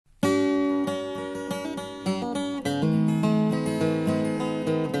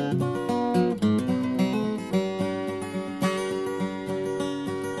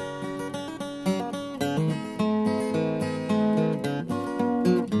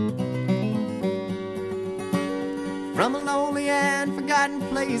From a lonely and forgotten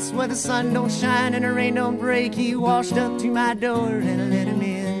place where the sun don't shine and the rain don't break, he washed up to my door and I let him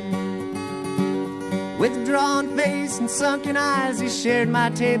in. With drawn face and sunken eyes, he shared my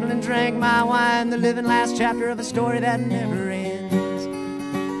table and drank my wine, the living last chapter of a story that never ends.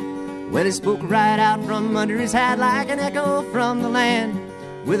 Well, he spoke right out from under his hat like an echo from the land,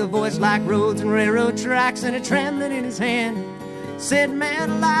 with a voice like roads and railroad tracks and a trembling in his hand. Said,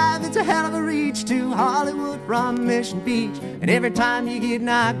 man alive, it's a hell of a reach to Hollywood from Mission Beach, and every time you get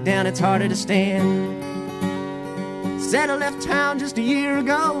knocked down, it's harder to stand. Said I left town just a year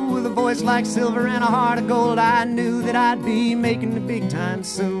ago with a voice like silver and a heart of gold. I knew that I'd be making the big time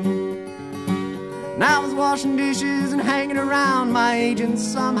soon. And I was washing dishes and hanging around. My agent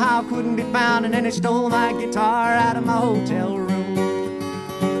somehow couldn't be found, and then he stole my guitar out of my hotel room.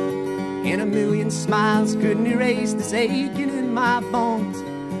 And a million smiles couldn't erase this aching in my bones.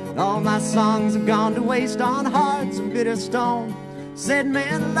 All my songs have gone to waste on hearts of bitter stone. Said,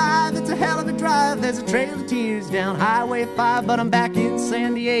 man alive, it's a hell of a drive. There's a trail of tears down Highway 5, but I'm back in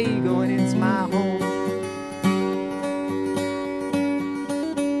San Diego and it's my home.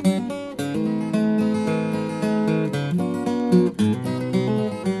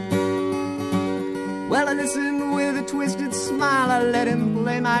 Well, I listened with a twisted smile. I let him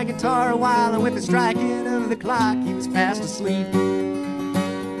play my guitar a while, and with the striking of the clock, he was fast asleep.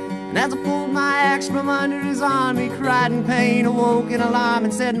 And as I pulled my axe from under his arm, he cried in pain, awoke in alarm,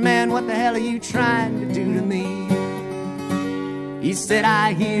 and said, man, what the hell are you trying to do to me? He said,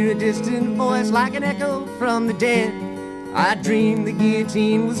 I hear a distant voice like an echo from the dead. I dreamed the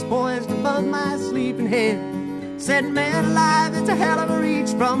guillotine was poised above my sleeping head. Said, man alive, it's a hell of a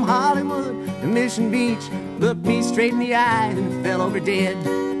reach from Hollywood to Mission Beach. Looked me straight in the eye and fell over dead.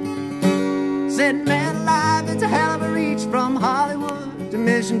 Said, man alive, it's a hell of a reach from Hollywood to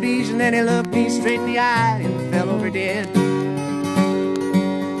Mission Beach, and then he looked me straight in the eye and fell over dead.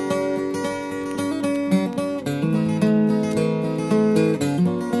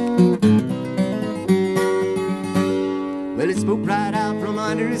 Well, he spoke right out from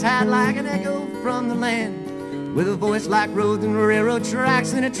under his hat like an echo from the land, with a voice like roads and railroad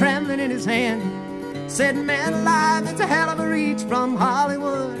tracks and a trembling in his hand. Said, man alive, it's a hell of a reach from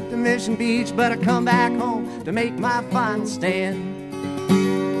Hollywood to Mission Beach, but I come back home to make my final stand.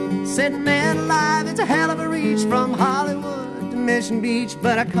 Said, man alive, it's a hell of a reach from Hollywood to Mission Beach,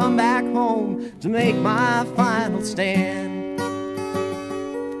 but I come back home to make my final stand.